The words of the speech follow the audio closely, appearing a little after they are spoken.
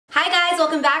guys,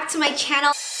 welcome back to my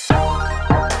channel.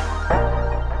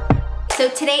 So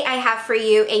today I have for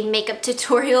you a makeup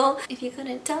tutorial. If you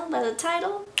couldn't tell by the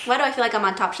title, why do I feel like I'm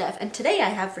on Top Chef? And today I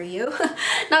have for you,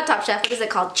 not Top Chef, what is it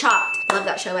called? Chopped. Love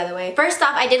that show, by the way. First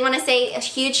off, I did want to say a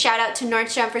huge shout out to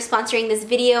Nordstrom for sponsoring this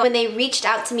video. When they reached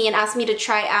out to me and asked me to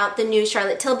try out the new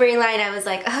Charlotte Tilbury line, I was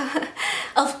like,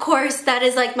 of course, that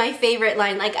is like my favorite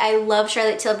line. Like, I love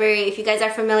Charlotte Tilbury. If you guys are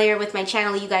familiar with my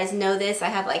channel, you guys know this. I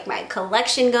have like my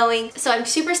collection going. So I'm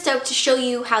super stoked to show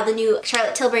you how the new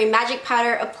Charlotte Tilbury Magic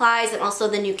Powder applies and also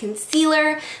the new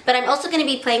concealer. But I'm also going to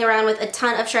be playing around with a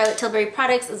ton of Charlotte Tilbury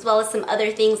products as well as some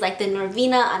other things like the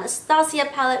Norvina Anastasia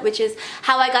palette, which is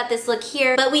how I got this look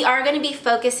here. But we are going to be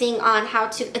focusing on how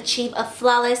to achieve a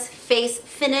flawless face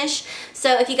finish.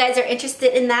 So if you guys are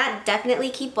interested in that, definitely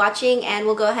keep watching and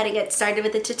we'll go ahead and get started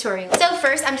with the tutorial. So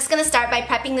first, I'm just going to start by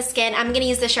prepping the skin. I'm going to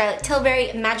use the Charlotte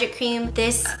Tilbury Magic Cream.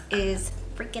 This is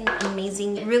freaking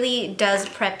amazing. It really does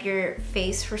prep your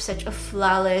face for such a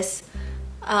flawless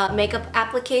makeup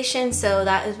application, so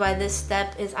that is why this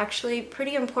step is actually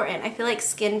pretty important. I feel like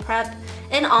skin prep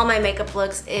in all my makeup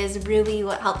looks is really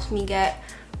what helps me get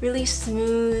really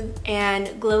smooth and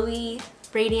glowy,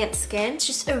 radiant skin. It's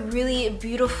just a really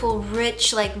beautiful,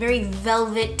 rich, like very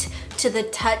velvet to the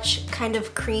touch kind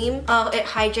of cream. Oh, it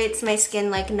hydrates my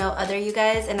skin like no other, you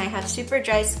guys, and I have super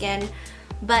dry skin,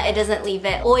 but it doesn't leave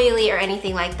it oily or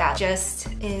anything like that. It just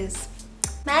is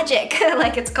magic,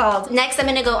 like it's called. Next, I'm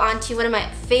gonna go on to one of my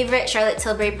favorite Charlotte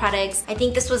Tilbury products. I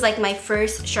think this was like my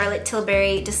first Charlotte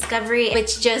Tilbury discovery,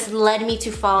 which just led me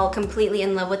to fall completely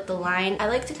in love with the line. I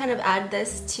like to kind of add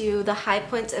this to the high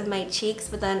points of my cheeks,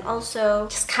 but then also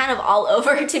just kind of all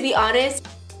over, to be honest.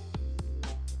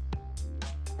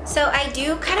 So I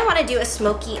do kind of want to do a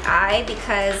smoky eye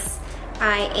because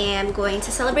I am going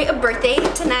to celebrate a birthday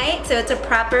tonight, so it's a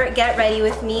proper get ready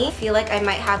with me. I feel like I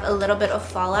might have a little bit of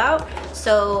fallout,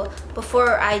 so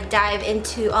before I dive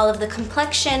into all of the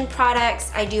complexion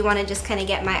products, I do want to just kind of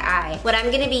get my eye. What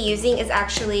I'm going to be using is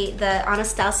actually the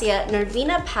Anastasia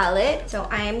Norvina palette. So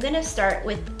I am going to start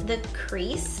with the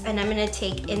crease, and I'm going to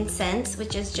take Incense,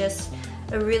 which is just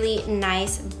a really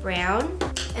nice brown.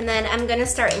 And then I'm gonna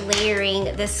start layering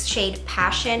this shade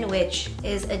Passion, which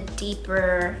is a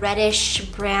deeper reddish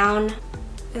brown.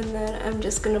 And then I'm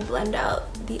just gonna blend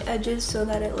out the edges so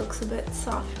that it looks a bit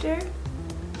softer.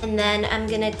 And then I'm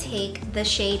gonna take the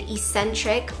shade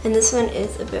Eccentric, and this one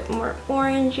is a bit more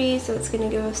orangey, so it's gonna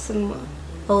give us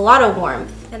a lot of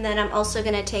warmth. And then I'm also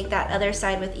gonna take that other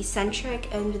side with Eccentric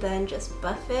and then just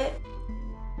buff it.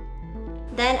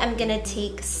 Then I'm gonna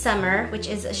take Summer, which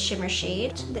is a shimmer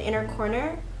shade, the inner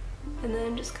corner, and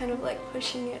then just kind of like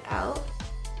pushing it out.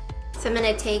 So I'm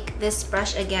gonna take this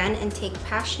brush again and take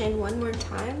Passion one more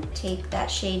time. Take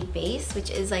that shade Base, which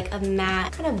is like a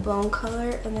matte kind of bone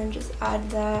color, and then just add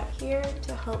that here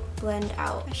to help blend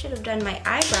out. I should have done my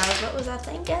eyebrows, what was I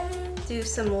thinking? Do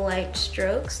some light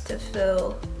strokes to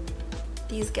fill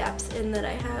these gaps in that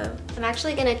I have. I'm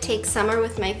actually gonna take Summer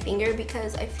with my finger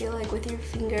because I feel like with your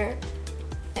finger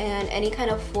and any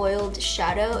kind of foiled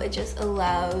shadow, it just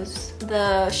allows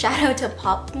the shadow to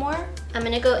pop more. I'm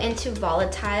gonna go into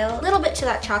Volatile, a little bit to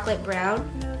that chocolate brown.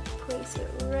 I'm gonna place it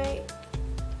right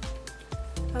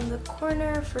on the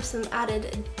corner for some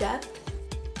added depth.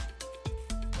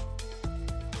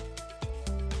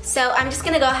 So I'm just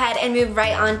gonna go ahead and move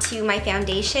right on to my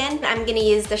foundation. I'm gonna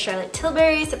use the Charlotte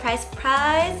Tilbury Surprise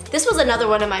Surprise. This was another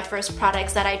one of my first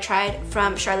products that I tried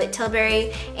from Charlotte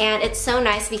Tilbury, and it's so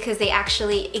nice because they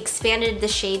actually expanded the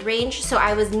shade range. So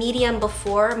I was medium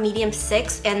before, medium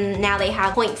 6, and now they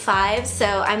have 0.5, so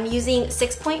I'm using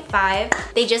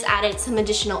 6.5. They just added some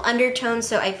additional undertones,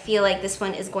 so I feel like this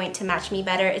one is going to match me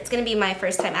better. It's gonna be my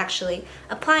first time actually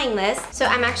applying this. So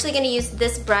I'm actually gonna use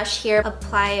this brush here,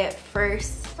 apply it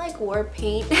first like war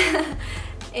paint.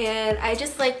 And I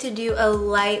just like to do a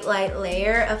light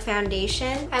layer of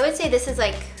foundation. I would say this is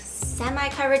like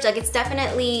semi-coverage, like it's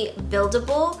definitely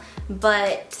buildable,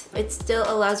 but it still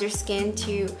allows your skin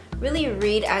to really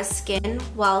read as skin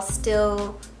while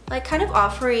still like kind of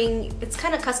offering, it's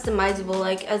kind of customizable,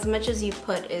 like as much as you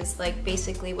put is like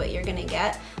basically what you're gonna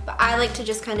get. But I like to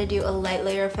just kind of do a light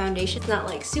layer of foundation. It's not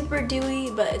like super dewy,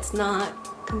 but it's not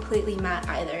completely matte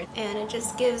either. And it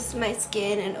just gives my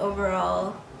skin an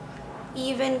overall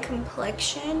even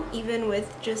complexion even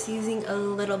with just using a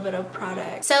little bit of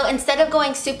product. So instead of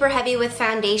going super heavy with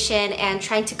foundation and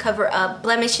trying to cover up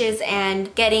blemishes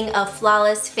and getting a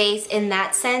flawless face in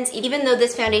that sense, even though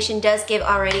this foundation does give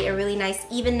already a really nice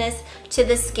evenness to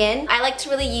the skin, I like to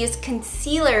really use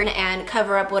concealer and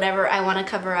cover up whatever I want to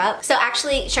cover up. So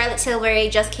actually Charlotte Tilbury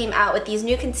just came out with these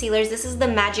new concealers. This is the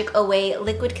Magic Away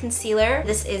liquid concealer.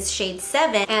 This is shade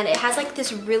 7 and it has like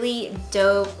this really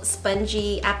dope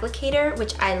spongy applicator,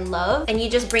 which I love, and you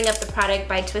just bring up the product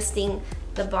by twisting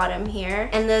the bottom here,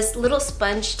 and this little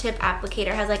sponge tip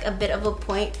applicator has like a bit of a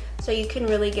point, so you can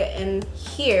really get in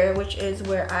here, which is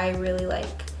where I really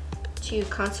like to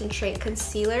concentrate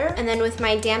concealer. And then with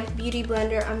my damp beauty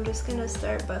blender, I'm just gonna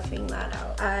start buffing that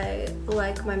out. I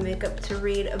like my makeup to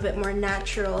read a bit more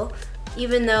natural,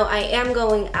 even though I am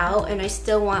going out and I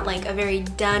still want like a very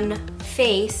done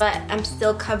face, but I'm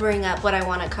still covering up what I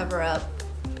want to cover up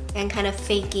and kind of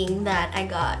faking that I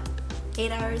got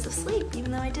 8 hours of sleep,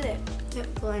 even though I did it.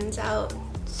 It blends out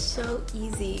so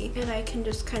easy, and I can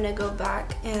just kind of go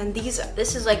back, and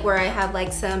this is like where I have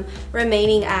like some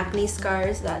remaining acne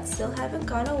scars that still haven't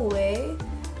gone away,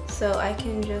 so I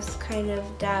can just kind of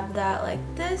dab that like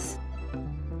this.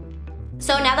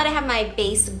 So now that I have my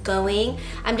base going,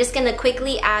 I'm just gonna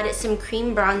quickly add some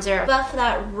cream bronzer, buff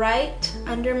that right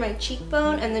under my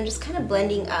cheekbone, and then just kind of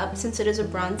blending up since it is a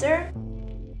bronzer.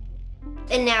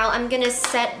 And now I'm gonna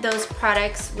set those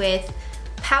products with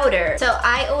powder. So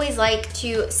I always like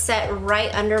to set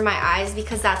right under my eyes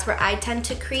because that's where I tend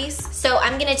to crease. So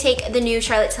I'm gonna take the new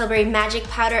Charlotte Tilbury Magic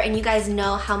Powder, and you guys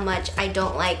know how much I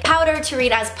don't like powder to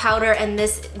read as powder, and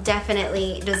this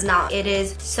definitely does not. It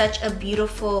is such a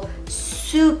beautiful,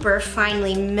 super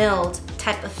finely milled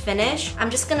type of finish. I'm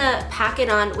just gonna pack it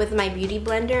on with my beauty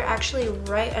blender, actually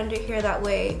right under here, that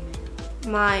way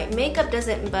my makeup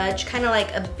doesn't budge, kind of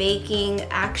like a baking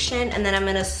action, and then I'm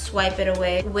gonna swipe it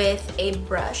away with a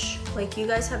brush. Like, you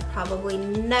guys have probably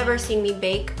never seen me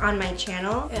bake on my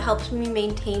channel. It helps me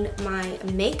maintain my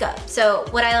makeup. So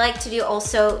what I like to do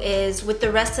also is with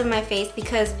the rest of my face,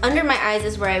 because under my eyes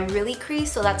is where I really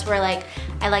crease, so that's where like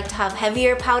I like to have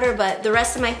heavier powder, but the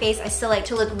rest of my face I still like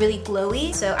to look really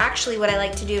glowy. So actually what I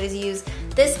like to do is use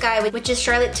this guy, which is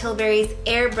Charlotte Tilbury's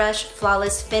Airbrush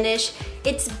Flawless Finish.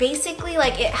 It's basically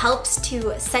like, it helps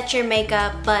to set your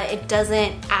makeup, but it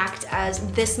doesn't act as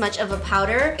this much of a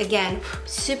powder. Again,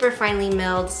 super finely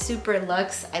milled, super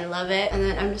luxe, I love it. And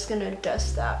then I'm just gonna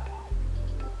dust that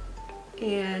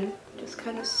and just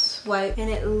kind of swipe, and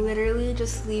it literally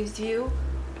just leaves you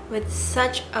with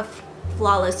such a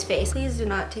flawless face. Please do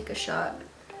not take a shot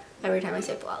every time I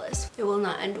say flawless. It will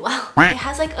not end well. It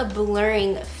has like a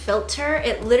blurring filter.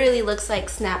 It literally looks like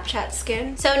Snapchat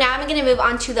skin. So now I'm gonna move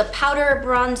on to the powder,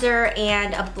 bronzer,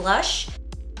 and a blush.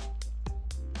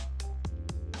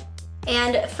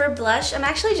 And for blush, I'm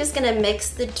actually just gonna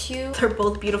mix the two. They're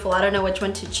both beautiful. I don't know which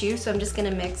one to choose, so I'm just gonna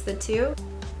mix the two.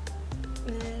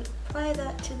 And then apply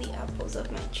that to the apples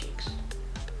of my cheeks.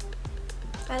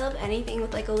 I love anything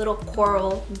with like a little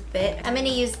coral bit. I'm gonna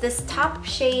use this top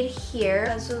shade here. It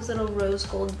has those little rose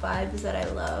gold vibes that I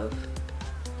love.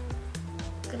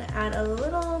 I'm gonna add a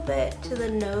little bit to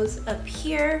the nose up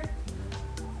here,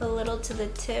 a little to the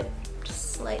tip,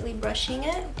 just slightly brushing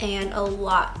it, and a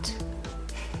lot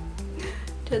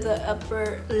to the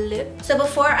upper lip. So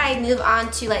before I move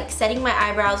on to like setting my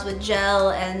eyebrows with gel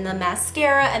and the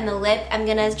mascara and the lip, I'm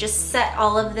gonna just set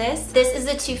all of this. This is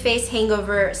the Too Faced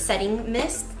Hangover Setting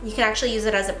Mist. You can actually use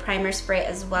it as a primer spray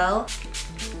as well.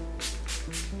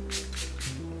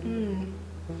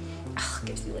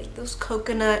 Gives you like those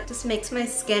coconut, just makes my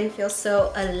skin feel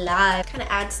so alive. Kind of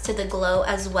adds to the glow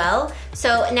as well.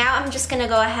 So now I'm just gonna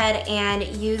go ahead and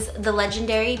use the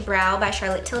Legendary Brow by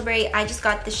Charlotte Tilbury. I just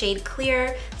got the shade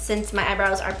Clear since my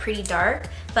eyebrows are pretty dark,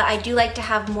 but I do like to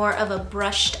have more of a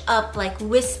brushed up, like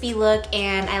wispy look,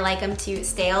 and I like them to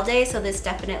stay all day, so this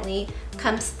definitely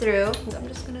comes through. I'm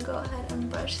just gonna go ahead and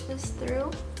brush this through.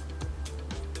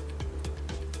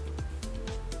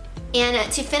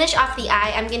 And to finish off the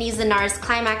eye, I'm gonna use the NARS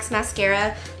Climax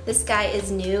Mascara. This guy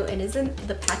is new, and isn't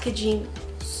the packaging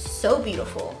so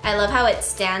beautiful? I love how it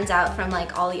stands out from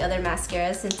like all the other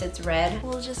mascaras since it's red.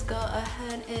 We'll just go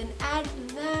ahead and add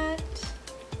that.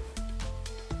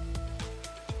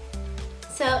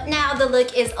 So now the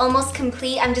look is almost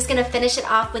complete. I'm just gonna finish it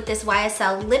off with this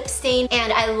YSL lip stain,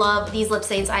 and I love these lip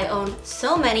stains. I own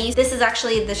so many. This is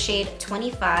actually the shade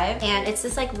 25, and it's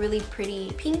this like really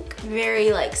pretty pink,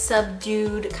 very like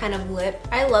subdued kind of lip.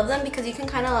 I love them because you can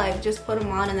kind of like just put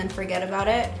them on and then forget about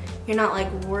it. You're not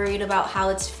like worried about how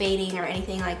it's fading or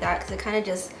anything like that, because it kind of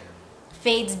just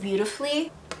fades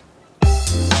beautifully.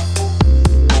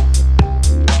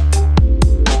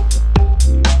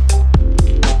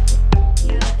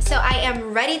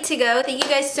 am ready to go. Thank you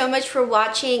guys so much for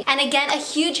watching. And again, a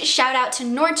huge shout out to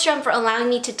Nordstrom for allowing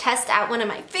me to test out one of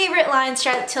my favorite lines,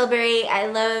 Charlotte Tilbury. I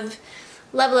love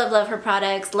her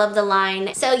products, love the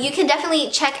line. So you can definitely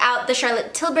check out the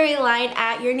Charlotte Tilbury line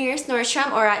at your nearest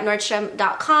Nordstrom or at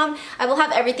nordstrom.com. I will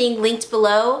have everything linked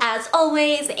below as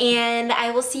always, and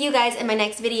I will see you guys in my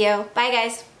next video. Bye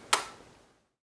guys.